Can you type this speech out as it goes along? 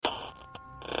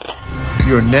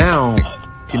your now,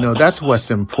 that's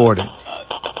what's important.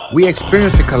 We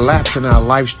experience a collapse in our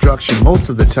life structure most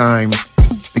of the time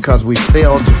because we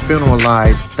fail to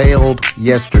funeralize failed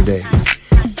yesterdays.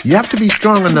 You have to be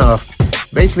strong enough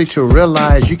basically to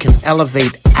realize you can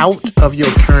elevate out of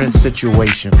your current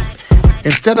situation.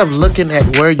 Instead of looking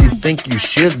at where you think you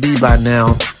should be by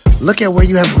now, look at where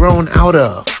you have grown out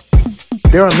of.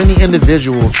 There are many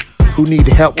individuals who need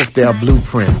help with their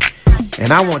blueprint,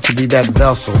 and I want to be that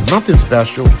vessel, nothing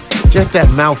special, just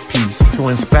that mouthpiece to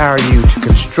inspire you to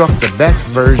construct the best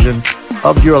version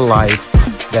of your life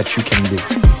that you can be.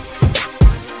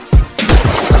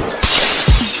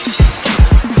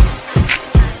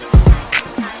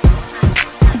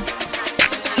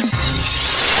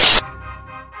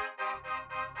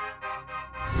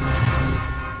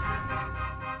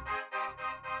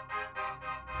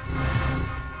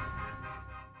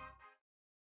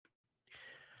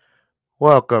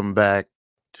 Welcome back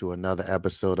to another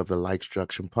episode of the Like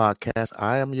Structure Podcast.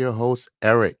 I am your host,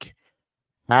 Eric.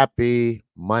 Happy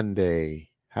Monday.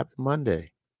 Happy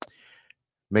Monday.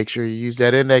 Make sure you use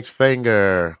that index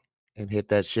finger and hit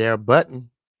that share button.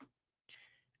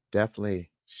 Definitely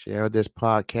share this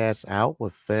podcast out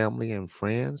with family and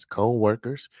friends,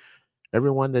 co-workers,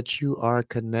 everyone that you are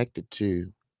connected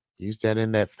to. Use that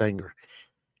index finger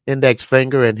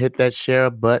and hit that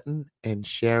share button and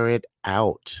share it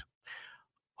out.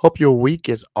 Hope your week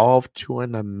is off to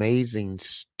an amazing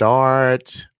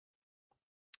start.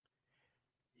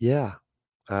 Yeah.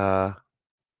 My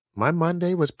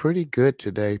Monday was pretty good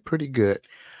today. Pretty good.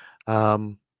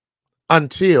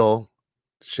 Until,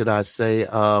 should I say,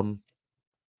 I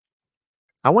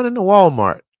went into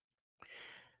Walmart.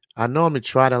 I normally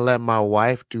try to let my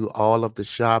wife do all of the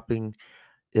shopping.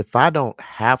 If I don't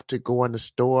have to go in the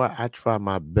store, I try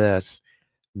my best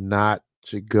not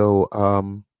to go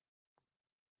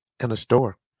in a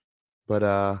store. But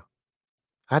I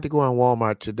had to go in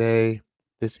Walmart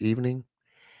this evening.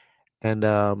 And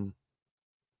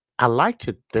I like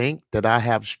to think that I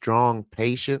have strong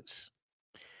patience.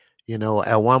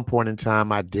 At one point in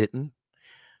time, I didn't.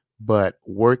 But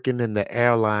working in the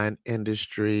airline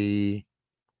industry,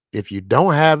 if you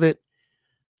don't have it,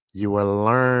 you will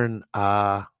learn,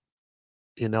 how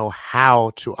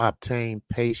to obtain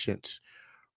patience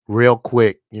real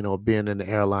quick, being in the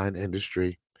airline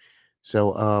industry.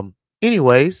 So,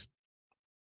 anyways,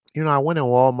 I went in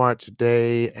Walmart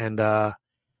today and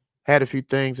had a few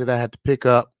things that I had to pick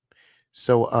up.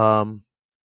 So,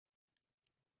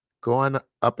 going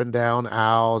up and down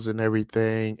aisles and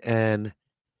everything. And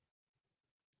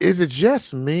is it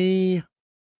just me,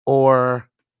 or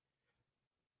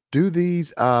do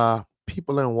these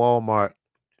people in Walmart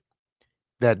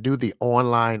that do the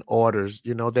online orders,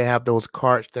 they have those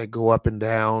carts that go up and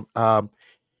down.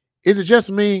 Is it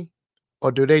just me,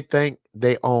 or do they think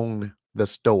they own the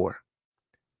store?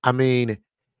 I mean,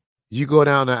 you go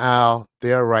down the aisle,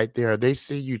 they're right there. They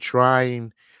see you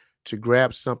trying to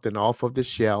grab something off of the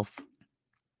shelf,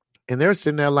 and they're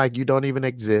sitting there like you don't even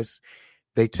exist.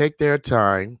 They take their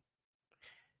time.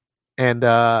 And,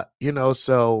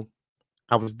 so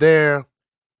I was there.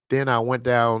 Then I went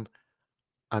down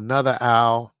another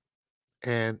aisle,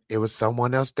 and it was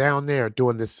someone else down there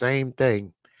doing the same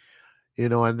thing,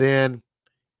 and then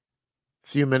a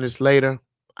few minutes later,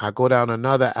 I go down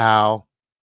another aisle,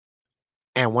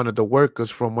 and one of the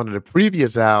workers from one of the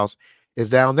previous aisles is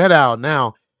down that aisle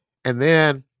now. And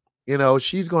then,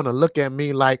 she's going to look at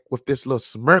me like with this little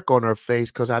smirk on her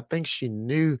face, because I think she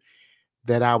knew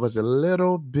that I was a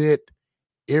little bit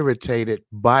irritated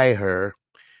by her,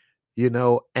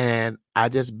 and I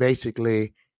just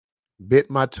basically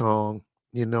bit my tongue.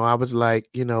 I was like,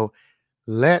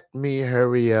 let me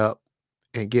hurry up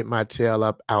and get my tail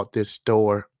up out this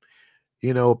store,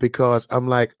 because I'm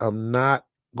like, I'm not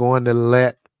going to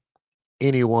let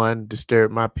anyone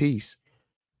disturb my peace,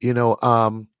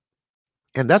 and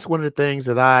that's one of the things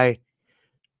that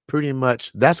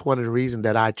that's one of the reasons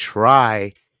that I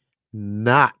try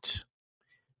not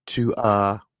to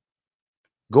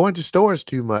go into stores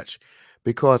too much,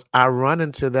 because I run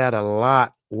into that a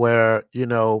lot where,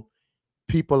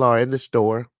 people are in the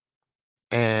store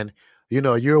and,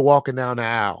 you're walking down the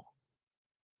aisle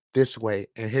this way,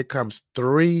 and here comes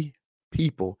three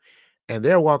people, and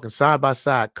they're walking side by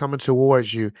side coming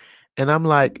towards you. And I'm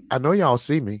like, I know y'all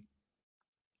see me.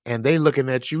 And they looking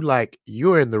at you like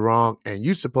you're in the wrong and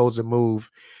you supposed to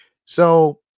move.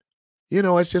 So,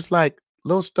 it's just like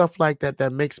little stuff like that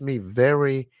that makes me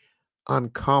very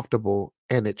uncomfortable,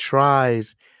 and it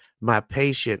tries my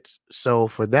patience. So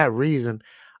for that reason,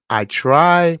 I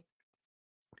try,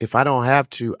 if I don't have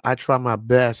to, I try my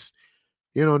best,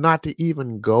 not to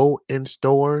even go in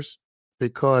stores,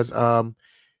 because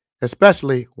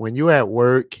especially when you're at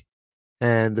work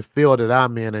and the field that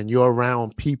I'm in and you're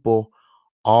around people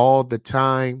all the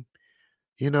time,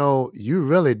 you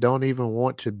really don't even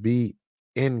want to be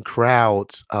in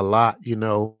crowds a lot,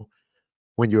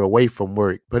 when you're away from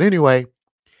work. But anyway,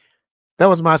 that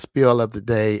was my spiel of the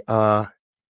day. My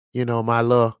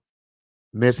little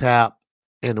mishap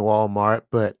in Walmart,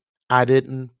 but I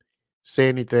didn't say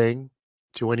anything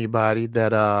to anybody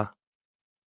that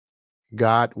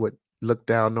God would look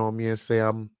down on me and say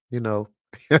I'm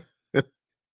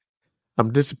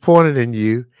disappointed in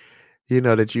you,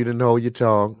 that you didn't hold your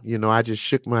tongue. I just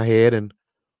shook my head and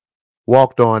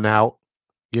walked on out,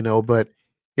 but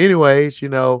anyways,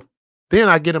 then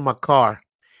I get in my car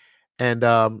and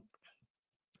I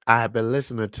have been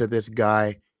listening to this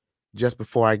guy just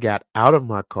before I got out of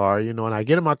my car, and I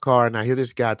get in my car and I hear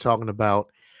this guy talking about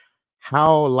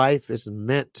how life is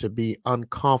meant to be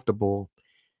uncomfortable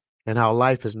and how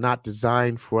life is not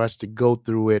designed for us to go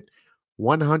through it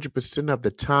 100% of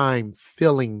the time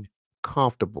feeling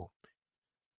comfortable.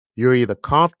 You're either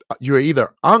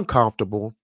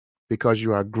uncomfortable because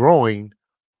you are growing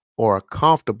or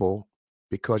comfortable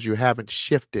because you haven't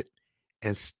shifted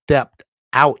and stepped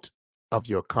out of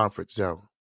your comfort zone.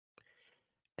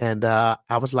 And I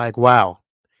was like, wow,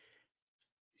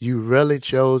 you really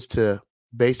chose to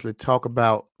basically talk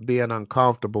about being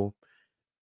uncomfortable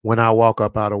when I walk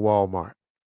up out of Walmart.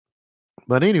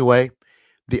 But anyway,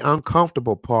 the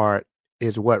uncomfortable part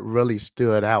is what really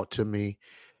stood out to me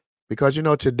because,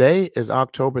 today is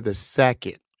October the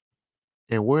 2nd,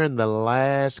 and we're in the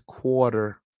last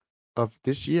quarter of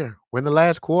this year. We're in the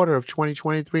last quarter of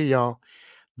 2023, y'all.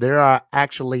 There are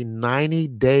actually 90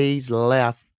 days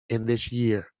left in this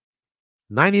year.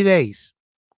 90 days.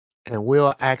 And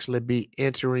we'll actually be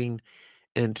entering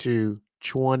into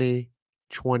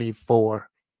 2024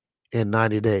 in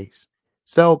 90 days.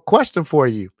 So, question for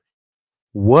you.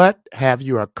 What have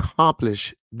you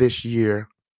accomplished this year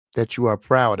that you are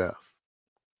proud of?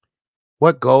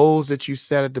 What goals that you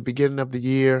set at the beginning of the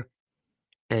year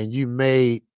and you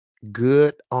made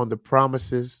good on the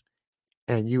promises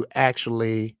and you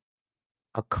actually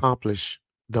accomplish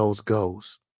those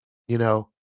goals? You know,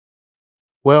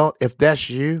 well, if that's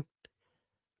you,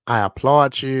 I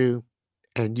applaud you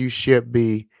and you should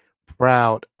be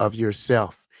proud of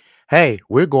yourself. Hey,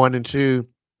 we're going into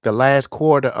the last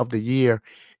quarter of the year,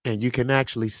 and you can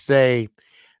actually say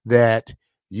that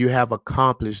you have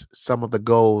accomplished some of the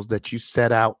goals that you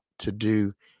set out to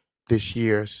do this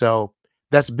year. So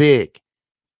that's big.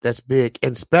 That's big.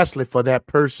 And especially for that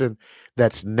person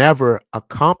that's never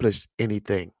accomplished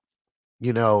anything,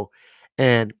 you know.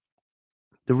 And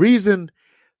the reason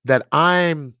that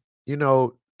I'm,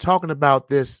 talking about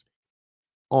this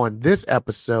on this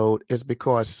episode is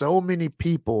because so many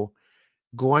people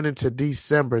going into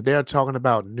December, they're talking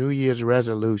about New Year's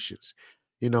resolutions.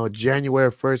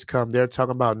 January 1st come, they're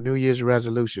talking about New Year's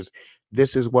resolutions.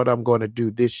 This is what I'm going to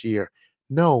do this year.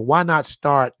 No, why not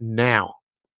start now?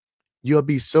 You'll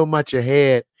be so much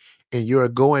ahead and you're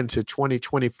going to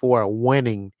 2024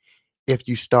 winning if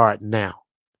you start now.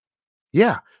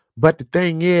 Yeah. But the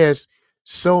thing is,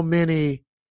 so many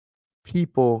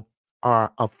people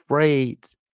are afraid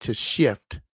to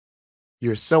shift.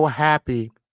 You're so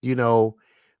happy,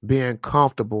 being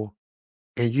comfortable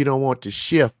and you don't want to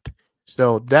shift.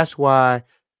 So that's why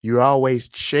you're always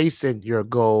chasing your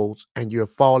goals and you're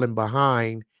falling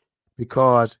behind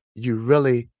because you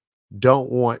really don't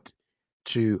want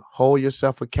to hold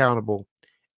yourself accountable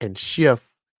and shift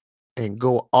and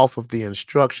go off of the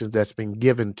instructions that's been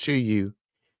given to you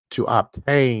to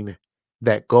obtain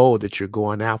that goal that you're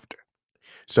going after.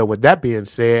 So with that being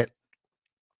said,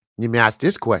 you may ask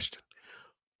this question.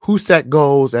 Who set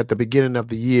goals at the beginning of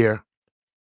the year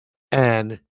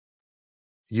and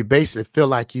you basically feel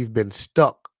like you've been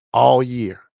stuck all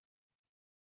year?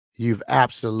 You've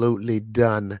absolutely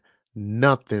done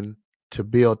nothing to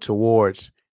build towards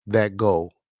that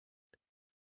goal.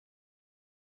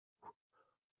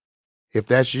 If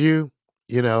that's you,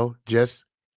 just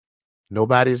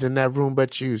nobody's in that room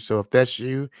but you. So if that's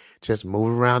you, just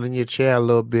move around in your chair a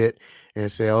little bit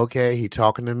and say, okay, he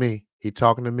talking to me. He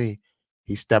talking to me.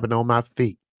 He's stepping on my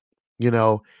feet.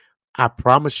 I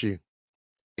promise you,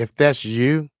 if that's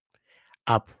you,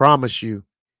 I promise you,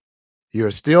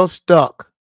 you're still stuck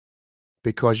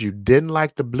because you didn't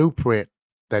like the blueprint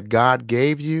that God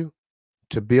gave you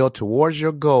to build towards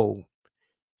your goal.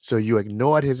 So you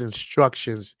ignored his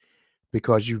instructions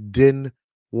because you didn't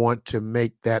want to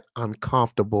make that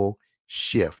uncomfortable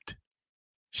shift.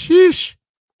 Sheesh.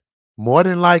 More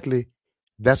than likely,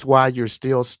 that's why you're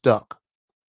still stuck.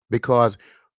 Because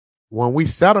when we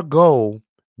set a goal,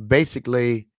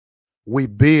 basically we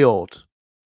build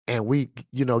and we,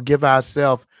 give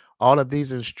ourselves all of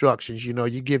these instructions. You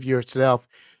give yourself,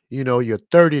 your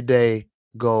 30-day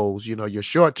goals, your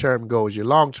short-term goals, your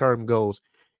long-term goals,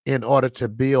 in order to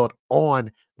build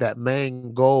on that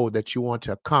main goal that you want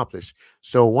to accomplish.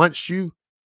 So once you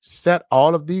set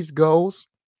all of these goals,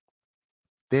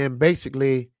 then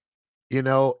basically,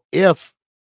 if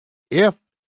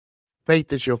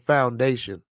faith is your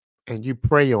foundation and you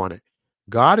pray on it,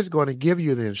 God is going to give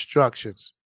you the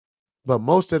instructions. But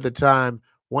most of the time,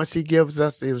 once he gives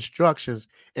us the instructions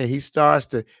and he starts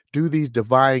to do these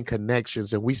divine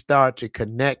connections and we start to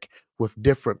connect with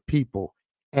different people,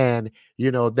 and,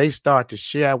 they start to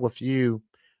share with you,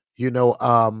 you know,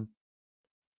 um,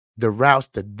 the routes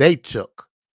that they took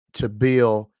to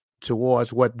build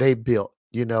towards what they built,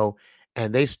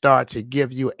 and they start to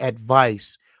give you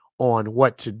advice on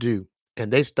what to do.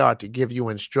 And they start to give you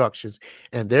instructions,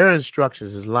 and their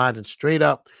instructions is lining straight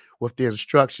up with the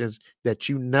instructions that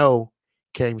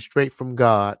came straight from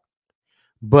God,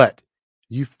 but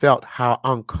you felt how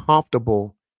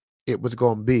uncomfortable it was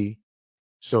going to be,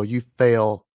 so you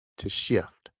fail to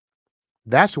shift.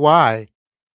 That's why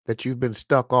that you've been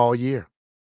stuck all year.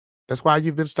 That's why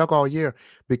you've been stuck all year,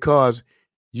 because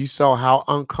you saw how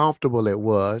uncomfortable it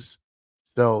was.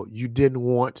 So you didn't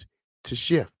want to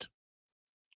shift.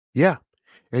 Yeah.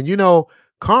 And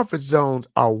comfort zones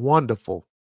are wonderful,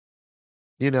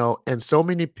 and so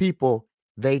many people,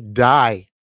 they die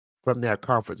from their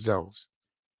comfort zones.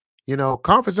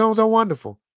 Comfort zones are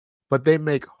wonderful, but they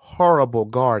make horrible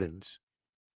gardens,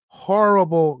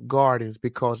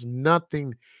 because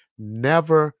nothing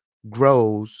never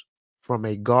grows from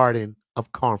a garden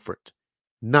of comfort.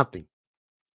 Nothing,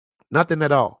 nothing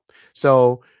at all.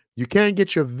 So you can't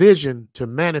get your vision to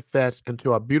manifest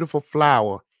into a beautiful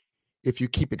flower if you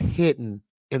keep it hidden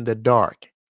in the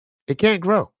dark. It can't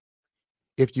grow.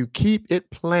 If you keep it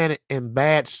planted in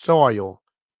bad soil,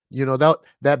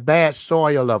 that bad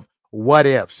soil of what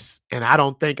ifs and I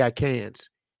don't think I can,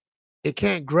 it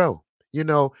can't grow.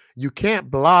 You can't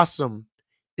blossom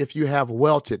if you have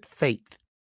welted faith.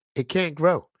 It can't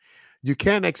grow. You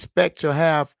can't expect to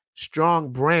have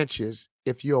strong branches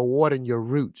if you're watering your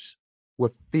roots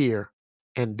with fear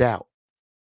and doubt.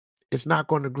 It's not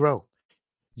going to grow.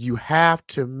 You have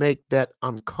to make that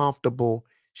uncomfortable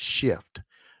shift.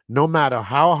 No matter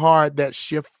how hard that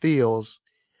shift feels,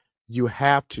 you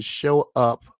have to show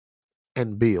up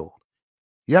and build.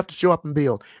 You have to show up and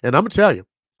build. And I'm going to tell you,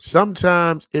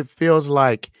 sometimes it feels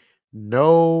like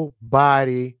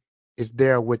nobody is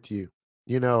there with you.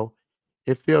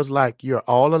 It feels like you're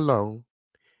all alone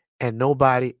and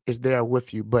nobody is there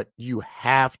with you, but you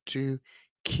have to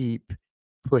keep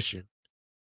pushing.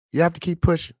 You have to keep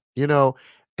pushing,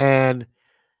 and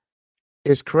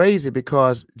it's crazy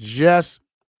because just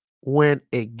when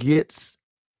it gets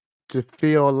to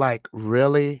feel like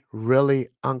really, really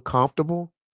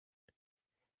uncomfortable,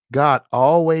 God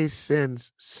always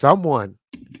sends someone.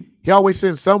 He always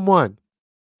sends someone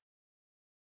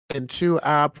into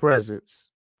our presence,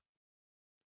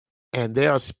 and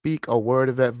they'll speak a word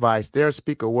of advice. They'll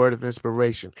speak a word of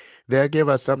inspiration. They'll give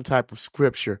us some type of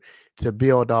scripture to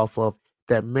build off of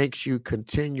that makes you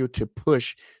continue to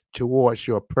push towards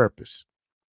your purpose.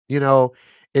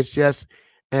 It's just,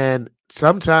 and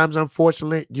sometimes,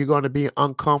 unfortunately, you're going to be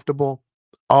uncomfortable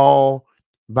all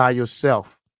by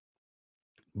yourself,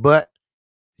 but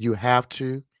you have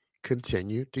to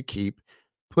continue to keep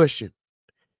pushing.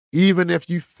 Even if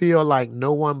you feel like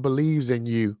no one believes in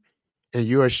you and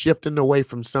you are shifting away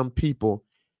from some people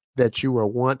that you were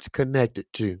once connected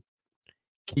to,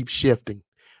 keep shifting,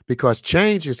 because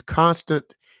change is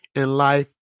constant in life,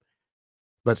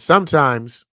 but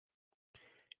sometimes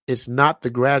it's not the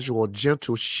gradual,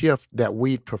 gentle shift that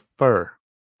we'd prefer.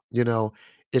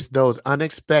 It's those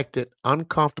unexpected,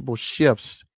 uncomfortable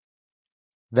shifts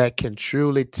that can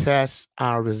truly test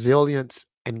our resilience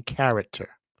and character.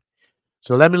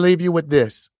 So let me leave you with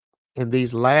this. In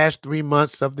these last 3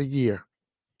 months of the year,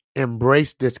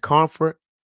 embrace discomfort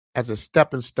as a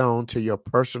stepping stone to your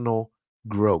personal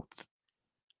growth.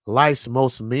 Life's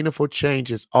most meaningful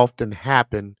changes often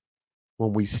happen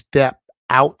when we step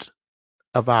out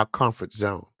of our comfort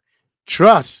zone.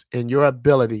 Trust in your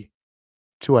ability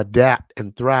to adapt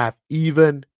and thrive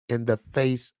even in the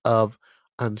face of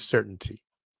uncertainty.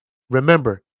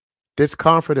 Remember,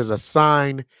 discomfort is a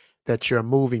sign that you're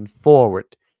moving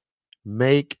forward.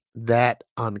 Make that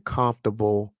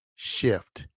uncomfortable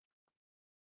shift.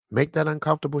 Make that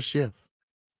uncomfortable shift.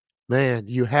 Man,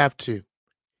 you have to.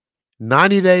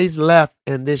 90 days left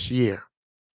in this year.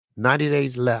 90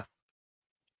 days left.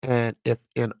 And if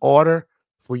in order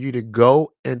for you to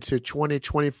go into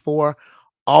 2024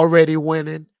 already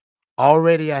winning,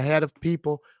 already ahead of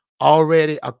people,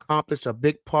 already accomplished a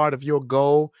big part of your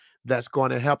goal that's going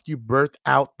to help you birth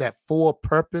out that full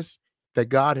purpose that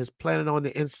God has planted on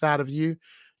the inside of you.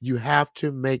 You have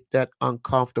to make that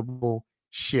uncomfortable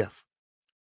shift.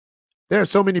 There are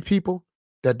so many people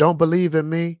that don't believe in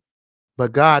me,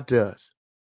 but God does.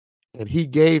 And He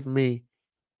gave me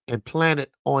and planted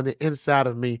on the inside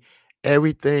of me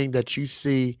everything that you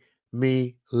see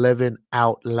me living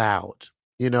out loud.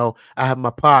 I have my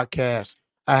podcast,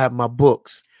 I have my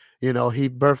books. He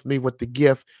birthed me with the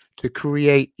gift to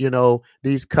create,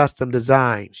 these custom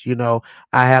designs.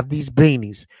 I have these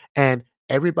beanies, and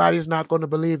everybody's not going to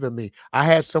believe in me. I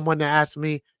had someone that asked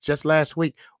me just last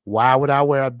week, why would I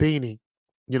wear a beanie?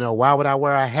 Why would I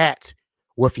wear a hat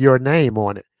with your name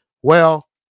on it? Well,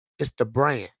 it's the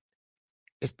brand.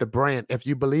 It's the brand. If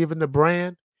you believe in the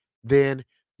brand, then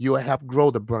you will help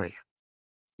grow the brand,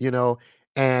 you know,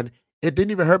 and it didn't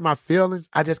even hurt my feelings.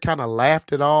 I just kind of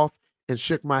laughed it off and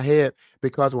shook my head,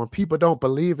 because when people don't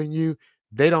believe in you,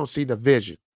 they don't see the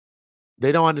vision.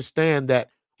 They don't understand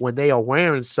that when they are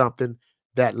wearing something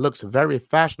that looks very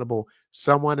fashionable,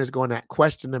 someone is going to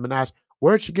question them and ask,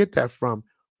 where'd you get that from?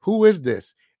 Who is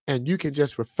this? And you can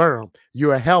just refer them.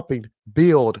 You are helping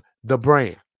build the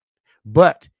brand.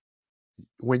 But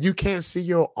when you can't see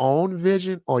your own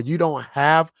vision, or you don't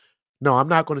have, no, I'm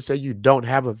not going to say you don't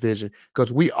have a vision,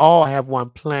 because we all have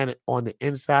one planet on the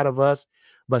inside of us,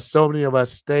 but so many of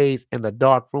us stays in the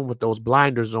dark room with those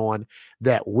blinders on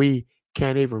that we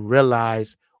can't even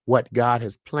realize what God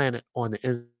has planted on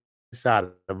the inside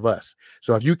of us.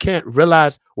 So if you can't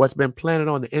realize what's been planted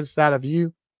on the inside of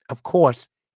you, of course,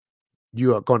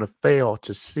 you are going to fail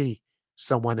to see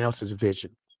someone else's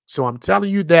vision. So I'm telling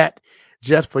you that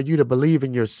just for you to believe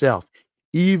in yourself.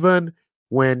 Even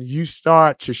when you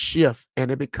start to shift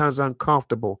and it becomes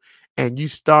uncomfortable, and you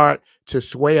start to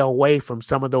sway away from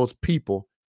some of those people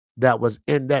that was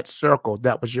in that circle,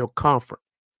 that was your comfort,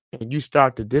 and you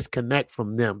start to disconnect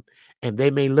from them, and they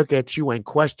may look at you and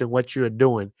question what you're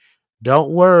doing,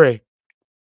 don't worry.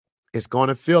 It's going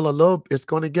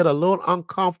to get a little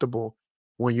uncomfortable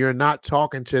when you're not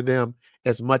talking to them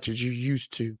as much as you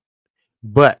used to.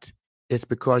 But it's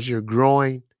because you're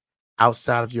growing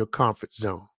outside of your comfort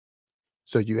zone.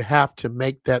 So you have to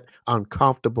make that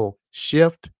uncomfortable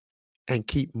shift and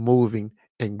keep moving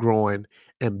and growing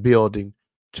and building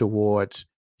towards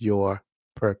your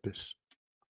purpose.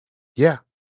 Yeah.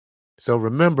 So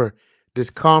remember,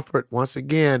 discomfort, once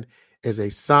again, is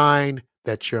a sign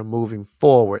that you're moving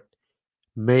forward.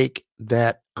 Make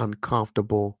that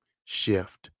uncomfortable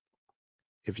shift.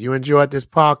 If you enjoyed this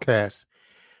podcast,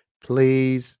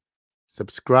 please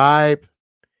subscribe,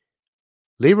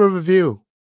 leave a review,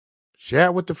 share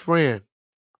it with a friend,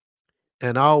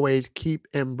 and always keep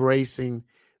embracing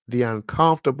the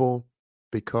uncomfortable,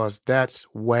 because that's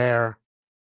where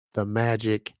the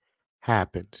magic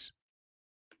happens.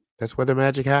 That's where the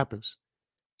magic happens.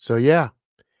 So, yeah,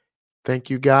 thank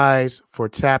you guys for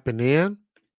tapping in.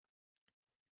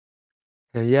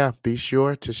 And yeah, be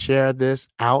sure to share this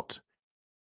out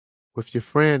with your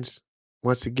friends.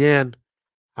 Once again,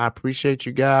 I appreciate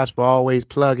you guys for always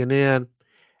plugging in.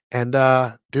 And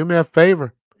do me a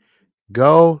favor,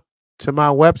 go to my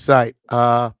website,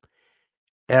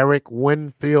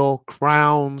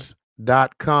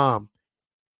 EricWinfieldCrowns.com,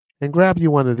 and grab you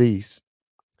one of these.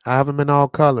 I have them in all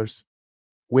colors.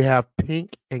 We have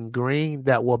pink and green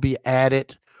that will be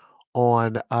added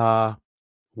on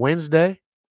Wednesday.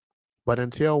 But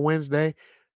until Wednesday,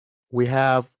 we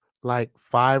have like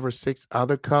 5 or 6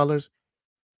 other colors.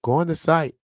 Go on the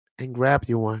site and grab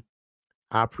you one.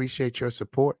 I appreciate your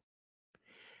support.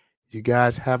 You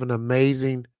guys have an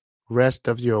amazing rest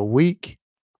of your week.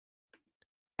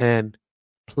 And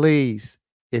please,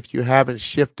 if you haven't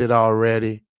shifted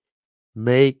already,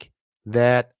 make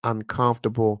that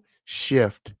uncomfortable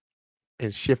shift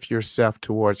and shift yourself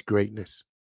towards greatness.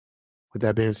 With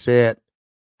that being said,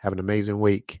 have an amazing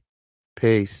week.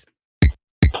 Peace.